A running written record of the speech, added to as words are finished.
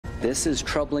This is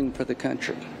troubling for the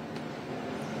country.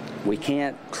 We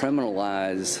can't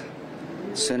criminalize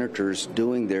senators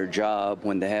doing their job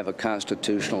when they have a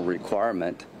constitutional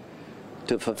requirement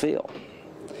to fulfill.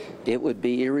 It would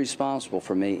be irresponsible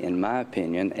for me, in my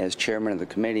opinion, as chairman of the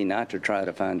committee, not to try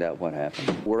to find out what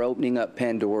happened. We're opening up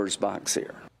Pandora's box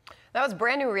here. That was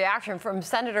brand new reaction from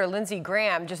Senator Lindsey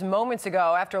Graham just moments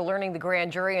ago after learning the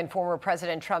grand jury in former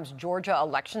President Trump's Georgia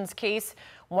elections case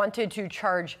wanted to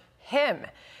charge him.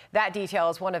 That detail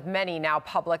is one of many now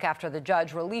public after the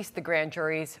judge released the grand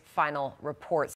jury's final report.